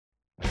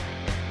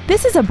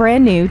This is a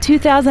brand new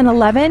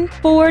 2011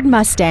 Ford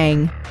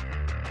Mustang.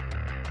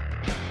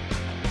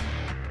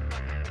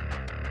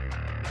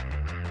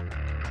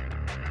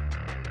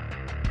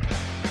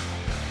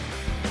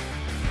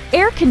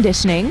 Air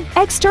conditioning,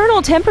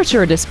 external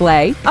temperature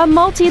display, a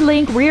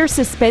multi-link rear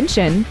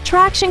suspension,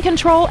 traction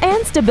control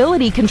and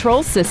stability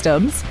control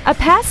systems, a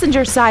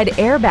passenger side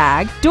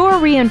airbag, door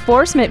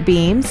reinforcement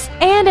beams,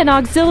 and an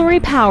auxiliary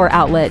power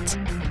outlet.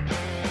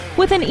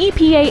 With an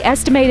EPA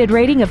estimated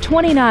rating of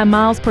 29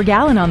 miles per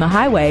gallon on the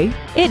highway,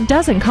 it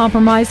doesn't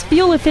compromise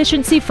fuel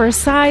efficiency for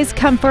size,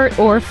 comfort,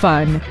 or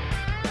fun.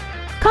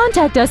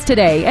 Contact us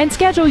today and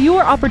schedule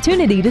your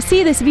opportunity to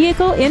see this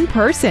vehicle in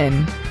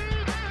person.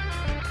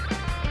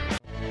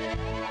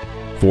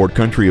 Ford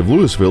Country of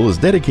Lewisville is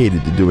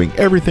dedicated to doing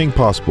everything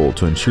possible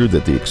to ensure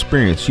that the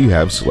experience you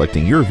have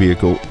selecting your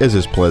vehicle is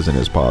as pleasant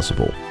as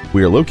possible.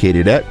 We are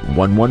located at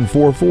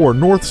 1144 N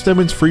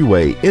Stemmons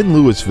Freeway in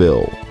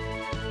Lewisville.